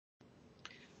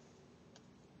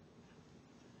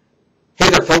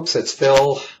folks, it's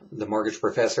Phil, the mortgage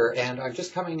professor, and I'm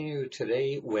just coming to you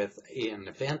today with an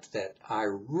event that I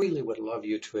really would love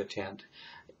you to attend.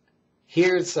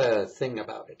 Here's a thing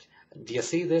about it. Do you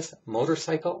see this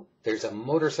motorcycle? There's a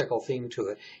motorcycle theme to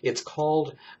it. It's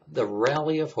called the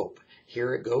Rally of Hope.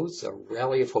 Here it goes, the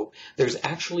Rally of Hope. There's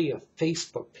actually a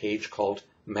Facebook page called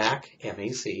MAC,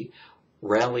 M-A-C,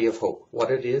 Rally of Hope.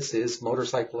 What it is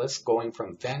motorcyclists going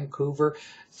from Vancouver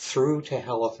through to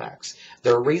Halifax.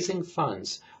 They're raising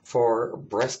funds for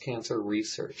breast cancer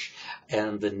research.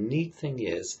 And the neat thing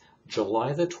is,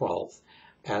 July the 12th,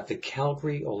 at the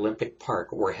Calgary Olympic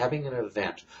Park, we're having an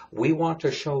event. We want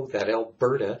to show that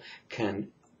Alberta can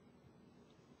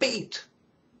beat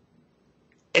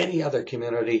any other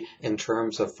community in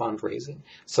terms of fundraising.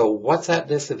 So what's at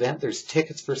this event? There's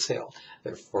tickets for sale.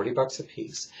 They're $40 a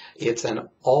piece. It's an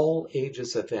all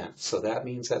ages event. So that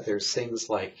means that there's things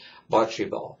like bocce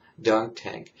ball, dunk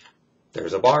tank.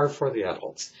 There's a bar for the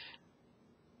adults.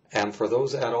 And for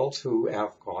those adults who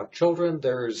have got children,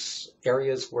 there's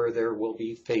areas where there will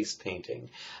be face painting.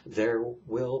 There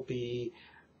will be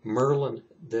Merlin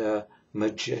the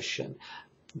magician.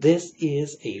 This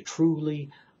is a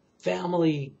truly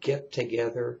family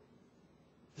get-together.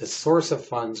 The source of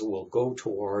funds will go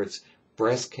towards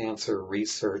breast cancer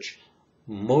research,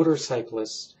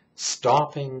 motorcyclists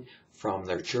stopping from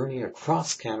their journey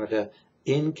across Canada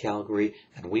in Calgary,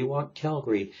 and we want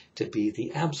Calgary to be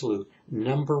the absolute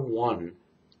 #1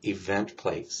 event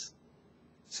place.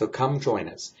 So come join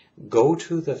us. Go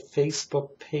to the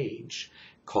Facebook page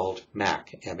called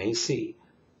MAC, M-A-C,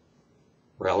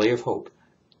 Rally of Hope,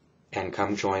 and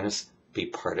come join us. Be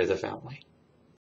part of the family.